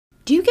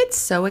Do you get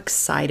so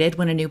excited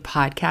when a new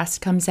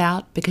podcast comes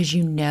out because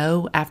you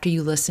know after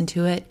you listen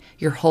to it,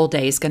 your whole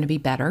day is going to be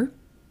better?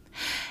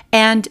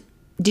 And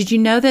did you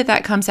know that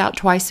that comes out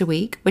twice a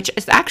week, which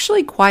is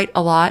actually quite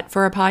a lot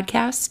for a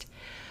podcast,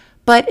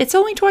 but it's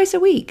only twice a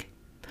week.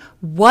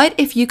 What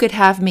if you could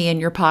have me in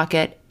your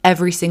pocket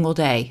every single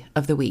day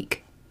of the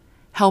week,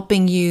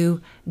 helping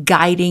you,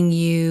 guiding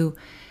you,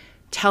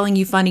 telling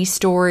you funny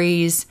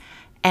stories,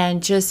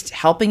 and just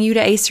helping you to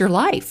ace your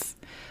life?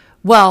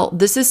 Well,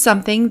 this is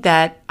something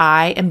that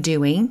I am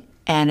doing,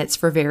 and it's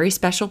for very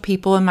special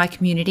people in my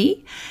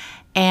community.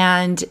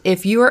 And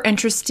if you are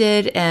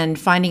interested in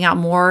finding out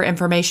more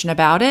information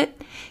about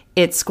it,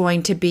 it's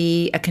going to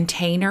be a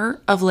container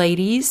of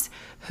ladies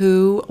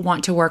who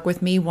want to work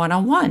with me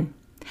one-on-one.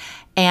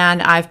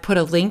 And I've put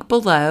a link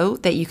below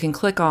that you can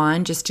click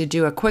on just to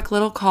do a quick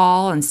little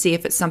call and see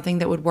if it's something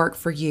that would work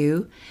for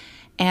you.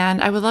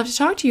 And I would love to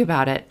talk to you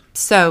about it.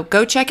 So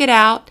go check it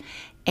out.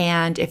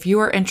 And if you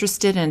are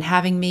interested in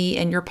having me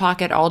in your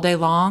pocket all day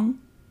long,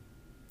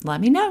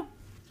 let me know.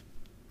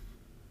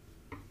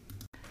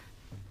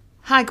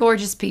 Hi,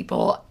 gorgeous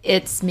people.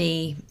 It's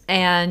me,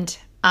 and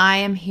I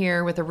am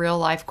here with a real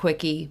life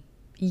quickie.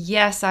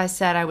 Yes, I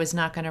said I was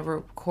not going to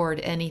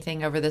record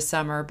anything over the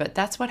summer, but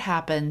that's what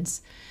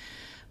happens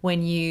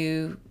when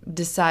you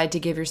decide to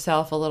give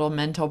yourself a little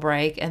mental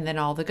break and then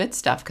all the good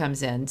stuff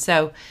comes in.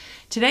 So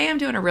today I'm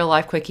doing a real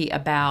life quickie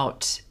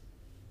about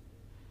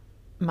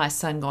my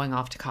son going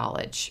off to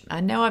college. I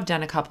know I've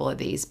done a couple of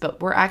these, but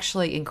we're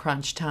actually in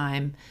crunch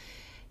time.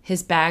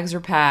 His bags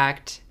are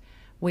packed.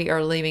 We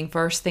are leaving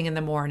first thing in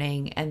the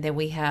morning, and then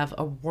we have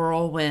a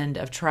whirlwind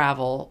of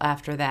travel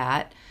after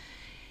that.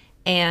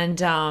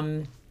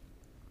 And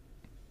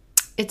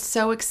it's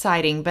so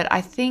exciting, but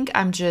I think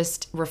I'm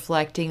just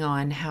reflecting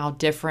on how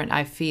different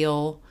I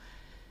feel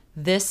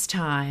this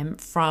time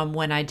from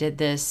when I did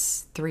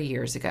this 3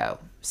 years ago.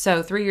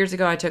 So 3 years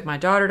ago, I took my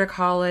daughter to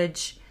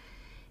college,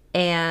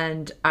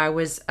 and I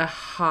was a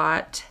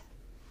hot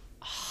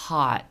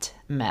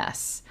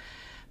mess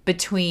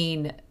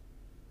between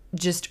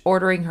just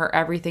ordering her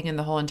everything in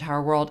the whole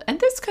entire world. And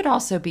this could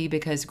also be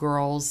because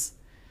girls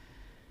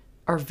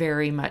are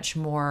very much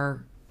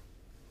more,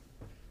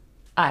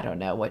 I don't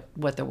know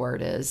what the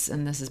word is,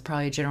 and this is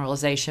probably a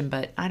generalization,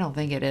 but I don't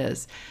think it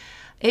is.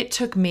 It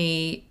took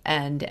me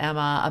and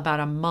Emma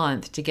about a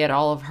month to get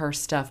all of her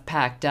stuff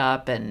packed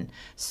up and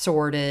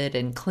sorted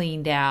and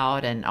cleaned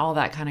out and all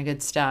that kind of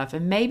good stuff.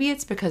 And maybe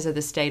it's because of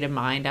the state of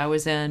mind I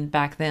was in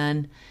back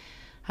then.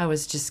 I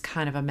was just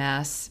kind of a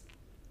mess,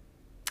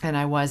 and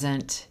I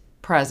wasn't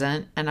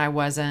present, and I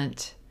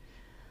wasn't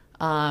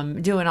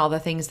doing all the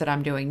things that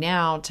I'm doing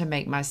now to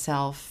make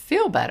myself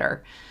feel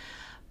better.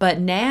 But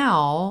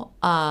now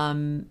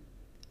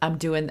I'm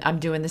doing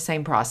the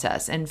same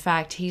process. In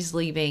fact, he's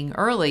leaving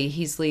early.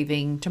 He's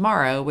leaving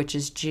tomorrow, which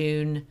is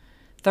June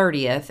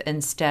 30th,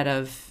 instead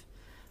of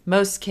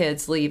most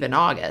kids leave in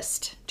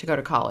August to go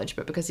to college.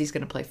 But because he's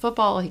going to play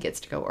football, he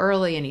gets to go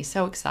early, and he's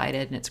so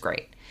excited, and it's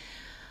great.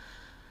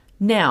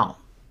 Now,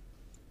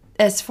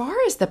 as far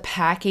as the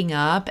packing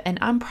up, and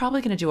I'm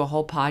probably going to do a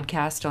whole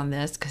podcast on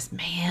this because,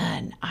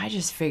 man, I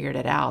just figured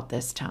it out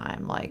this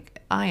time. Like,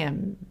 I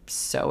am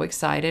so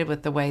excited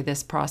with the way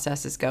this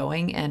process is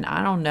going, and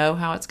I don't know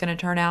how it's going to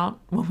turn out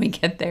when we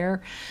get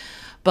there.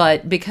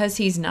 But because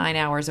he's 9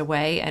 hours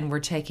away and we're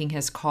taking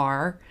his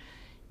car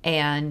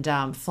and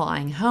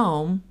flying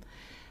home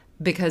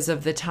because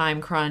of the time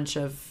crunch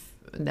of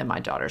then my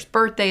daughter's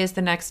birthday is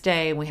the next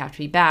day, and we have to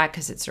be back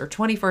because it's her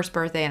 21st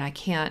birthday, and I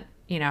can't,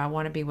 I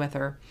want to be with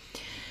her.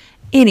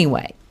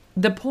 Anyway,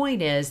 the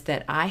point is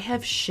that I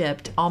have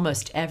shipped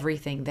almost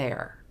everything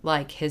there,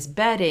 like his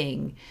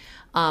bedding.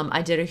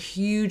 I did a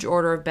huge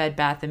order of Bed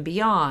Bath &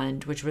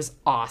 Beyond, which was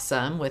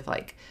awesome, with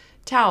like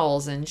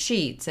towels and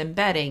sheets and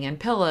bedding and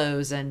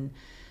pillows and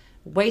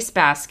waste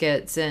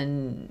baskets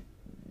and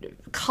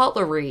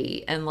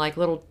cutlery and like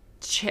little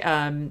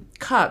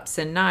cups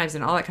and knives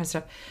and all that kind of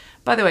stuff.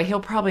 By the way, he'll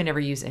probably never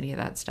use any of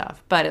that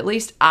stuff, but at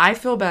least I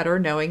feel better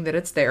knowing that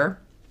it's there.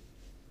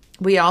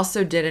 We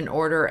also did an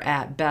order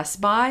at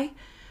Best Buy,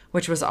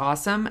 which was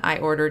awesome. I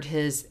ordered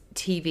his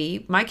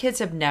TV. My kids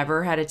have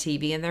never had a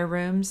TV in their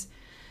rooms.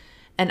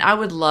 And I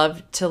would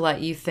love to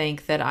let you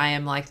think that I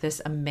am like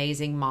this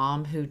amazing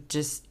mom who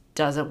just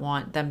doesn't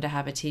want them to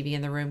have a TV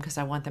in the room because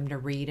I want them to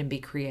read and be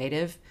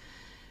creative,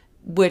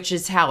 which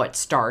is how it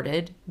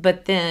started.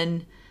 But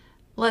then,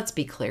 let's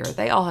be clear,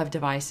 they all have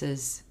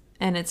devices.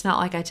 And it's not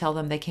like I tell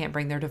them they can't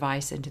bring their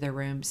device into their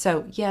room.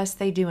 So yes,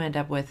 they do end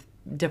up with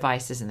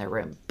devices in their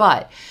room,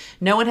 but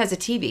no one has a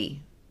TV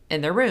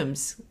in their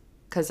rooms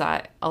because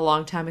I, a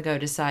long time ago,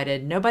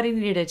 decided nobody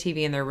needed a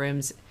TV in their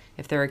rooms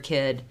if they're a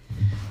kid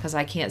because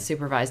I can't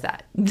supervise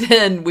that.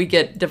 Then we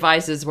get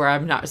devices where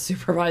I'm not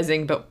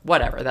supervising, but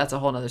whatever, that's a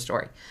whole nother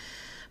story.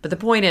 But the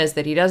point is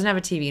that he doesn't have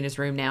a TV in his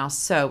room now,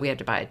 so we had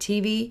to buy a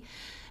TV.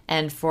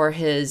 And for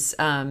his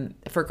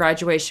for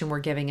graduation, we're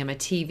giving him a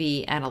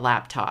TV and a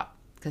laptop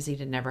because he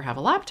didn't ever have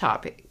a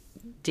laptop.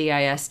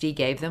 DISD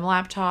gave them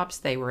laptops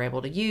they were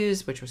able to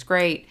use, which was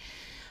great,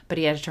 but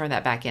he had to turn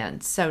that back in.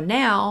 So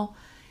now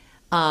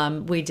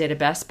We did a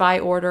Best Buy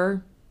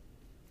order.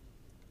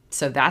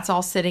 So that's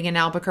all sitting in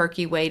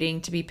Albuquerque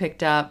waiting to be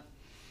picked up.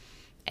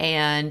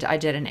 And I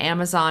did an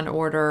Amazon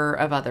order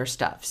of other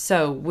stuff.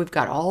 So we've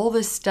got all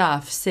this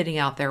stuff sitting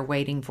out there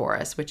waiting for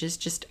us, which is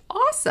just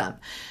awesome.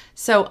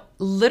 So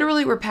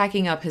literally we're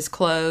packing up his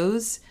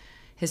clothes,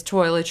 his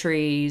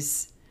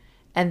toiletries,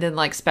 and then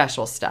like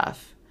special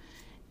stuff.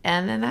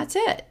 And then that's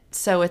it.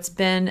 So it's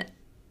been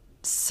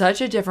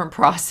such a different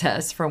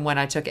process from when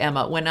I took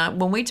Emma.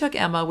 When we took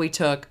Emma, we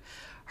took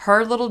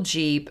her little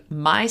Jeep,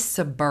 my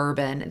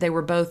Suburban. They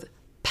were both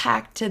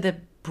packed to the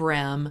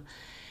brim.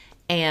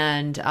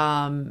 And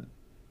I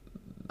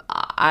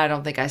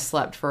don't think I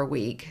slept for a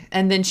week.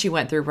 And then she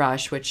went through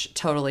Rush, which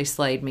totally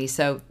slayed me.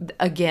 So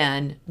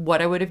again,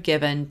 what I would have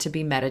given to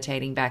be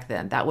meditating back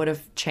then, that would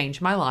have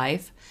changed my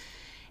life.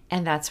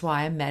 And that's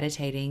why I'm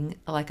meditating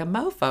like a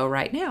mofo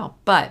right now.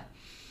 But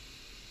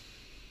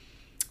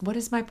what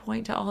is my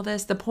point to all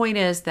this? The point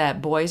is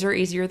that boys are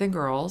easier than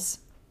girls,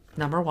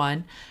 number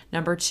one.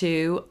 Number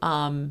two,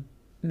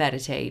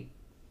 meditate.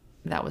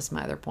 That was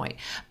my other point.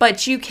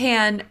 But you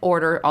can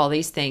order all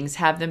these things,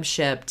 have them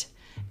shipped,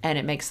 and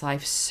it makes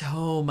life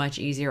so much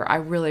easier. I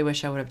really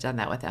wish I would have done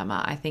that with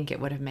Emma. I think it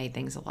would have made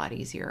things a lot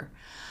easier.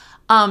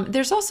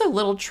 There's also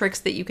little tricks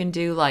that you can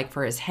do, like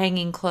for his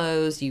hanging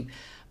clothes. You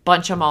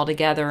bunch them all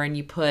together and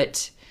you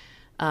put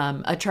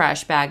a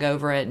trash bag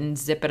over it and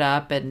zip it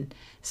up. And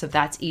so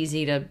that's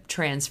easy to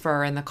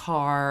transfer in the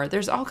car.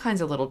 There's all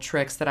kinds of little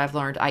tricks that I've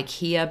learned.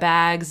 IKEA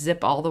bags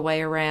zip all the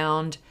way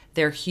around.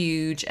 They're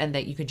huge and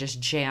that you can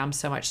just jam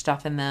so much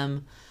stuff in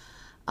them.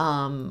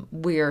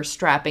 We're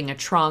strapping a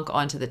trunk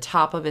onto the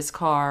top of his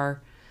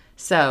car.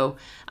 So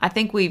I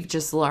think we've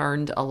just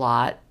learned a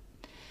lot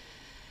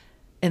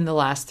in the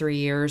last 3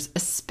 years,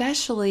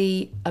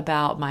 especially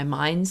about my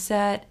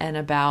mindset and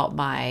about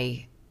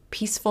my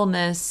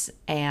peacefulness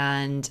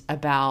and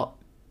about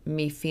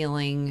me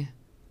feeling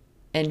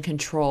in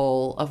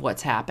control of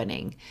what's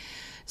happening.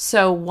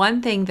 So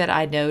one thing that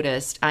I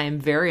noticed, I am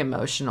very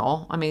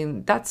emotional. I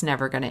mean, that's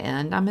never going to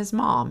end. I'm his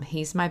mom.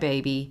 He's my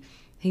baby.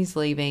 He's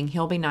leaving.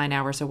 He'll be 9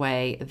 hours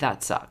away.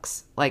 That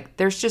sucks. Like,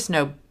 there's just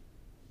no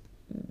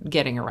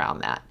getting around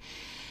that.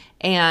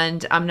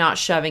 And I'm not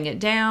shoving it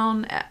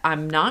down.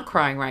 I'm not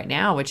crying right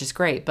now, which is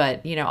great.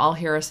 But, you know, I'll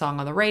hear a song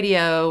on the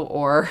radio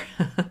or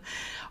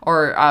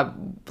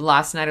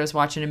last night I was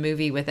watching a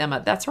movie with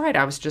Emma. That's right.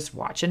 I was just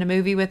watching a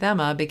movie with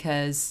Emma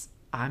because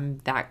I'm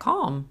that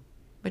calm,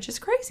 which is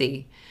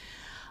crazy.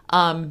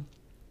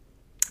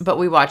 But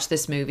we watched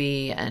this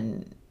movie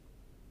and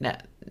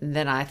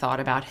then I thought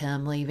about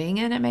him leaving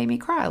and it made me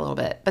cry a little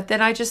bit. But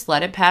then I just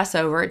let it pass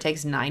over. It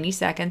takes 90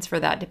 seconds for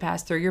that to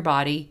pass through your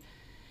body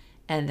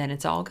and then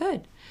it's all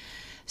good.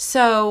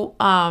 So,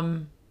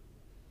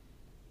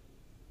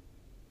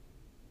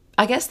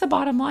 I guess the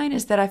bottom line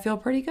is that I feel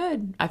pretty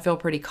good. I feel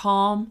pretty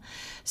calm.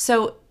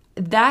 So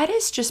that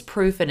is just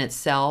proof in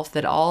itself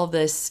that all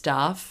this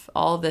stuff,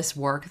 all this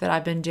work that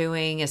I've been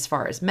doing as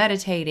far as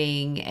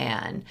meditating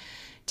and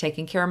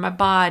taking care of my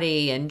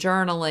body and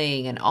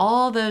journaling and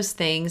all those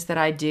things that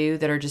I do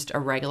that are just a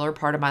regular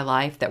part of my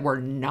life that were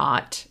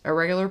not a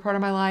regular part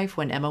of my life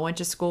when Emma went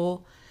to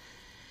school,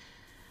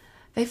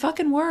 they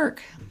fucking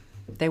work.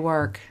 They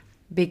work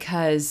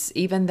because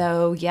even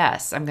though,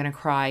 yes, I'm going to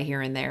cry here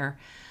and there,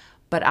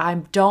 but I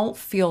don't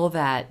feel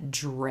that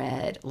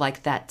dread,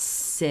 like that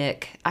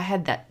sick. I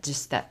had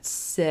that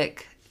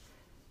sick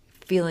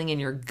feeling in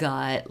your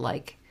gut,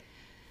 like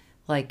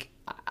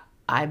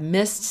I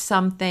missed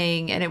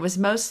something, and it was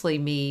mostly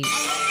me.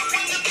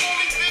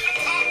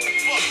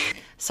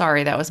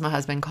 Sorry, that was my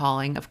husband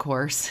calling, of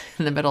course,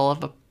 in the middle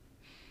of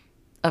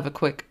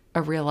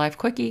a real life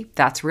quickie.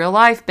 That's real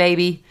life,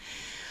 baby.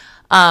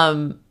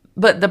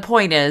 But the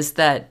point is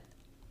that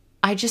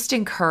I just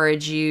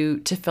encourage you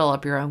to fill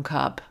up your own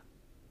cup.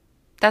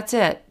 That's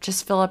it.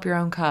 Just fill up your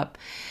own cup.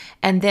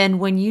 And then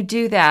when you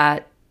do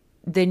that,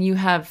 then you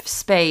have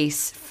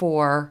space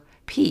for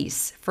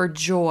peace, for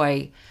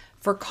joy,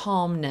 for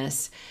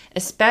calmness,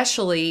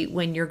 especially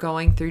when you're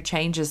going through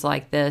changes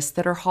like this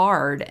that are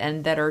hard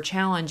and that are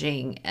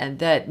challenging and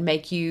that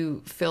make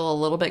you feel a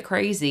little bit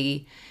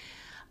crazy.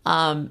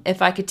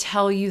 If I could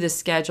tell you the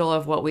schedule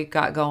of what we've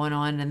got going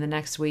on in the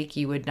next week,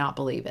 you would not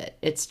believe it.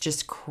 It's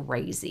just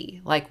crazy.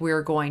 Like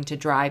we're going to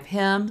drive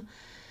him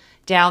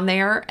down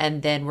there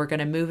and then we're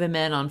going to move him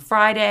in on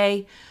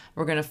Friday.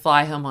 We're going to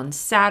fly home on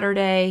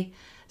Saturday.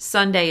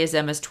 Sunday is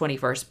Emma's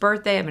 21st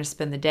birthday. I'm going to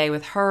spend the day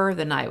with her,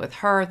 the night with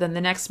her. Then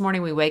the next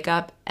morning we wake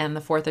up and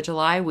the 4th of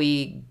July,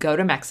 we go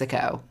to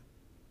Mexico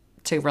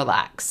to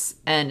relax.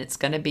 And it's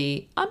going to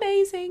be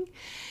amazing.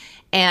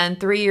 And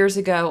 3 years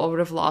ago, I would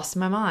have lost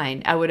my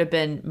mind. I would have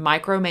been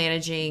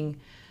micromanaging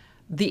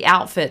the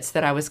outfits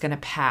that I was going to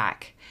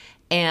pack.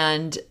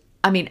 And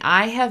I mean,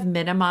 I have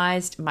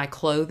minimized my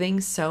clothing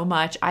so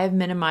much. I have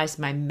minimized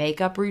my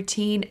makeup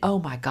routine. Oh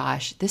my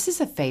gosh, this is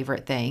a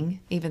favorite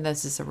thing, even though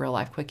this is a real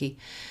life quickie.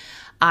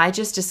 I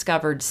just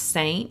discovered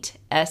Seint,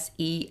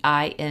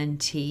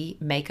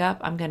 Seint makeup.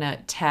 I'm going to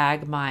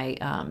tag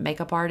my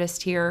makeup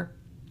artist here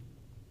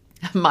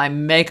my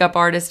makeup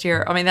artist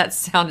here. I mean, that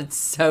sounded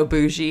so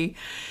bougie.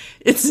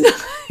 It's not,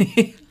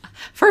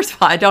 first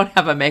of all, I don't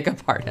have a makeup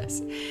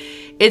artist.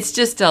 It's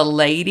just a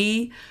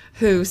lady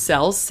who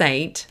sells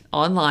Saint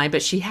online,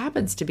 but she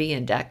happens to be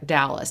in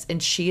Dallas,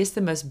 and she is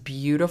the most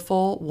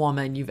beautiful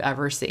woman you've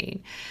ever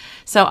seen.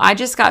 So I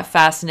just got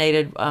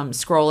fascinated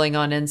scrolling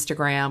on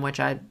Instagram, which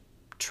I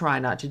try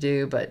not to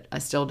do, but I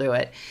still do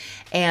it.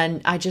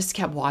 And I just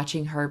kept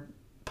watching her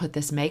put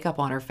this makeup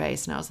on her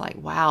face, and I was like,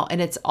 wow.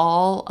 And it's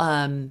all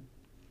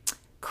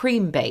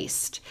cream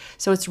based.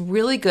 So it's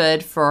really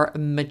good for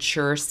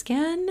mature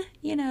skin,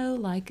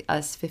 like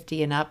us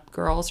 50 and up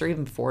girls or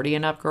even 40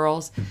 and up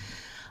girls.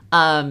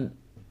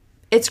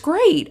 It's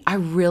great. I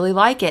really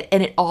like it.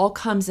 And it all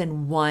comes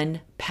in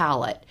one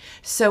palette.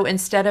 So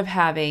instead of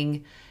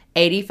having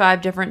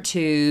 85 different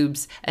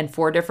tubes and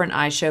 4 different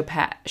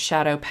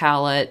eyeshadow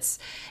palettes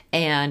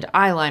and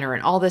eyeliner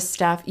and all this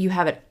stuff, you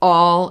have it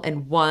all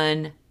in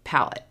one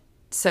palette.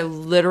 So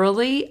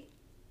literally,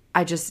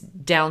 I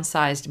just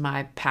downsized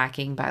my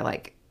packing by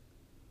like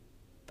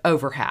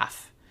over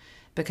half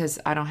because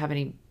I don't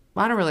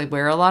really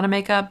wear a lot of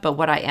makeup, but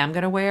what I am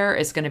going to wear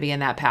is going to be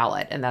in that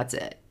palette, and that's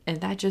it.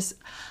 And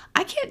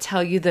I can't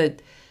tell you the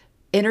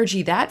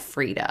energy that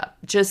freed up.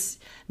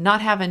 Just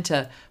not having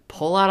to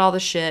pull out all the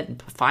shit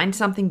and find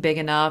something big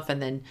enough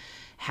and then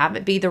have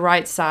it be the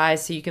right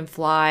size so you can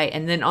fly.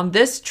 And then on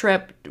this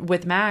trip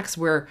with Max,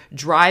 we're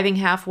driving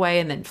halfway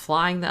and then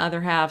flying the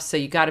other half. So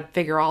you got to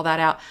figure all that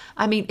out.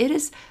 I mean, it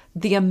is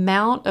the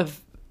amount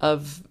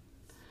of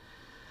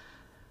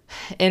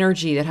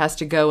energy that has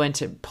to go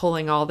into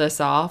pulling all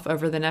this off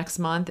over the next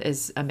month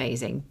is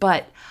amazing.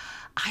 But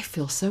I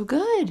feel so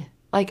good.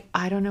 Like,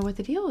 I don't know what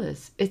the deal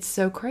is. It's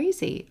so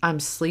crazy. I'm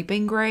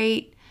sleeping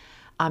great.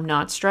 I'm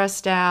not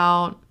stressed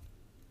out.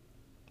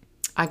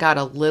 I got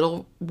a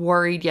little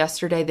worried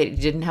yesterday that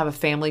it didn't have a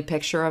family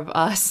picture of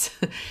us.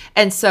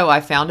 And so I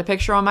found a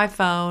picture on my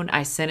phone.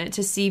 I sent it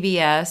to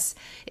CVS.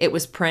 It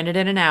was printed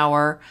in an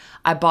hour.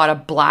 I bought a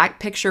black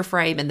picture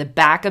frame in the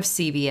back of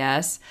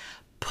CVS,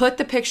 put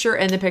the picture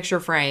in the picture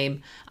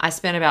frame. I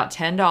spent about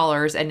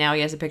 $10, and now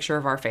he has a picture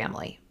of our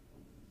family.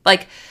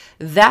 Like,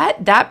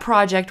 that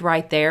project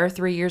right there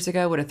 3 years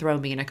ago would have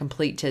thrown me in a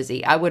complete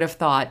tizzy. I would have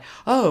thought,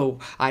 oh,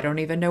 I don't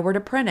even know where to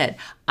print it.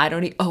 I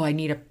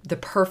need the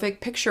perfect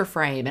picture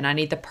frame, and I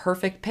need the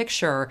perfect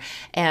picture.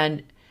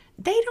 And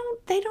they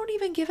don't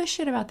even give a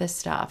shit about this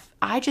stuff.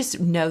 I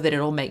just know that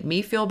it'll make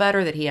me feel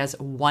better that he has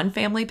one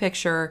family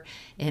picture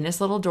in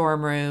his little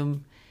dorm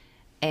room,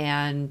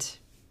 and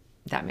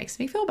that makes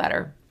me feel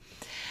better.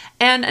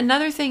 And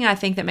another thing I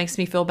think that makes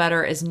me feel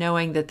better is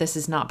knowing that this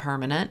is not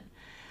permanent.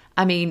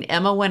 I mean,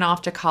 Emma went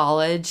off to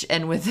college,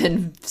 and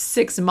within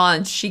 6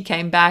 months, she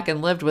came back and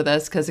lived with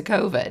us because of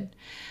COVID.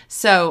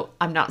 So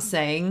I'm not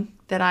saying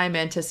that I'm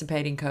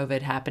anticipating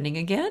COVID happening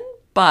again,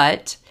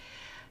 but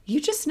you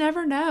just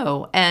never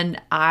know.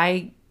 And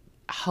I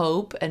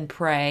hope and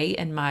pray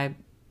in my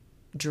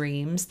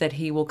dreams that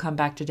he will come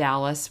back to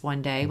Dallas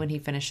one day when he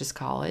finishes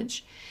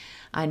college.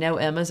 I know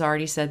Emma's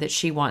already said that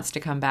she wants to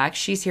come back.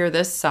 She's here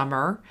this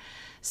summer.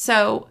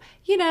 So,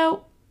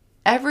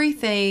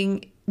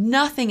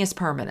 nothing is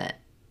permanent,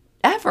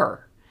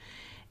 ever.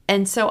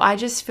 And so I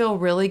just feel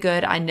really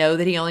good. I know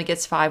that he only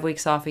gets 5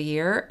 weeks off a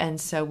year,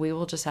 and so we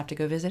will just have to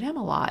go visit him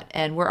a lot.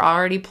 And we're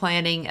already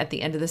planning at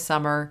the end of the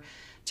summer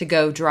to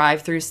go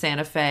drive through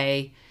Santa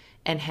Fe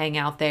and hang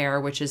out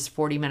there, which is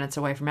 40 minutes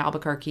away from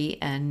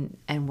Albuquerque, and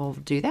we'll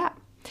do that.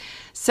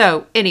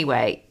 So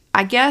anyway,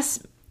 I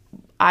guess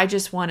I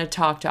just want to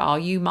talk to all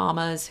you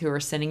mamas who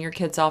are sending your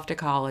kids off to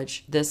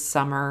college this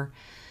summer.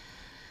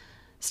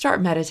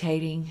 Start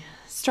meditating.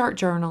 Start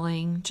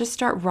journaling. Just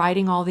start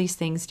writing all these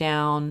things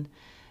down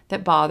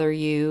that bother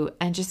you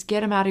and just get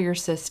them out of your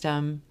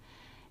system.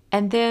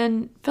 And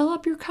then fill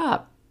up your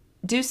cup.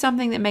 Do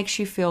something that makes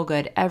you feel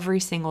good every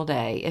single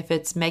day. If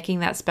it's making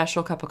that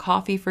special cup of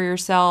coffee for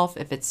yourself,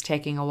 if it's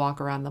taking a walk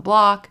around the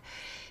block,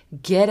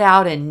 get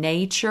out in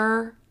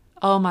nature.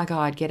 Oh my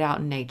God, get out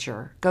in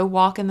nature. Go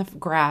walk in the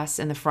grass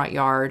in the front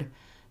yard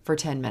for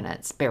 10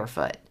 minutes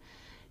barefoot.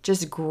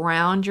 Just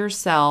ground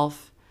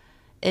yourself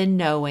in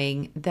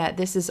knowing that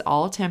this is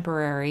all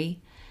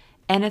temporary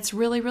and it's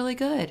really, really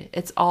good.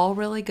 It's all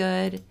really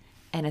good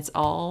and it's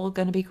all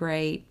going to be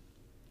great.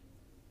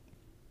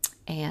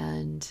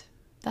 And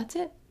that's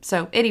it.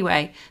 So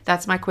anyway,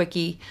 that's my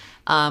quickie.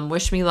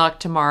 Wish me luck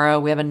tomorrow.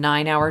 We have a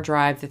 9-hour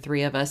drive, the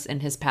 3 of us in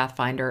his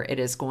Pathfinder. It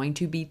is going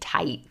to be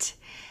tight.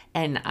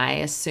 And I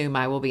assume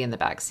I will be in the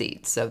back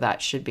seat. So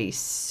that should be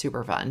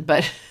super fun.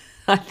 But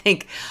I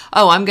think,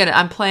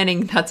 I'm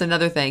planning, that's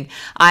another thing.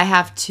 I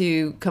have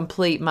to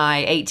complete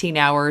my 18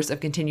 hours of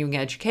continuing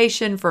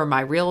education for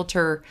my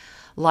realtor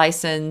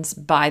license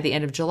by the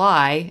end of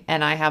July.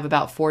 And I have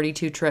about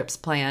 42 trips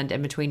planned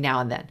in between now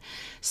and then.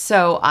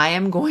 So I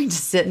am going to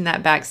sit in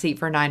that back seat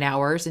for 9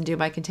 hours and do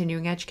my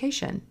continuing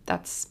education.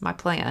 That's my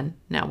plan.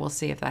 Now we'll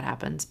see if that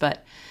happens.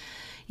 But,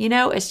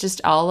 it's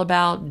just all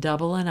about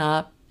doubling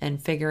up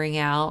and figuring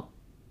out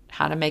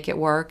how to make it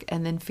work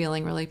and then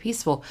feeling really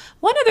peaceful.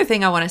 One other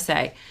thing I want to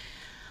say,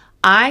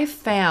 I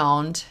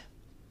found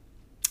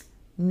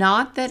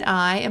Not that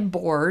I am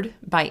bored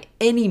by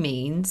any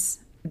means.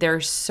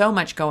 There's so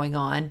much going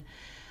on.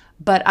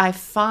 But I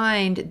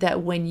find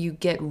that when you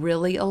get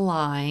really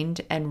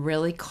aligned and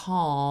really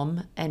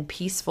calm and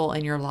peaceful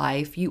in your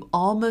life, you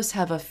almost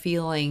have a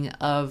feeling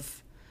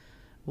of,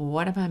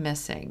 what am I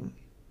missing?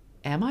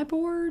 Am I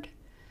bored?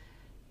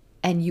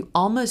 And you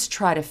almost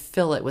try to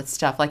fill it with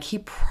stuff. Like, he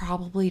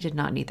probably did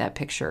not need that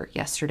picture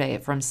yesterday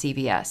from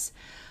CVS.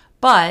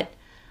 But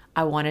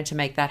I wanted to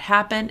make that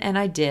happen, and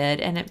I did,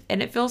 and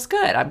it feels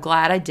good. I'm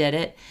glad I did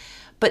it.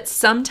 But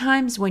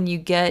sometimes when you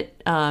get,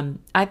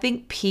 I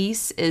think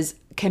peace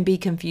can be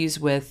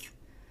confused with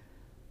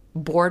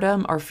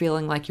boredom or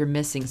feeling like you're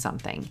missing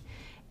something.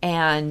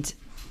 And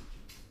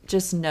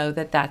just know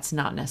that that's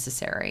not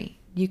necessary.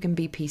 You can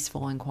be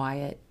peaceful and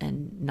quiet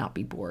and not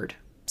be bored.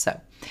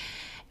 So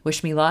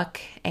wish me luck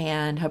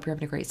and hope you're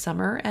having a great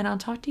summer. And I'll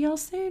talk to y'all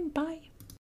soon. Bye.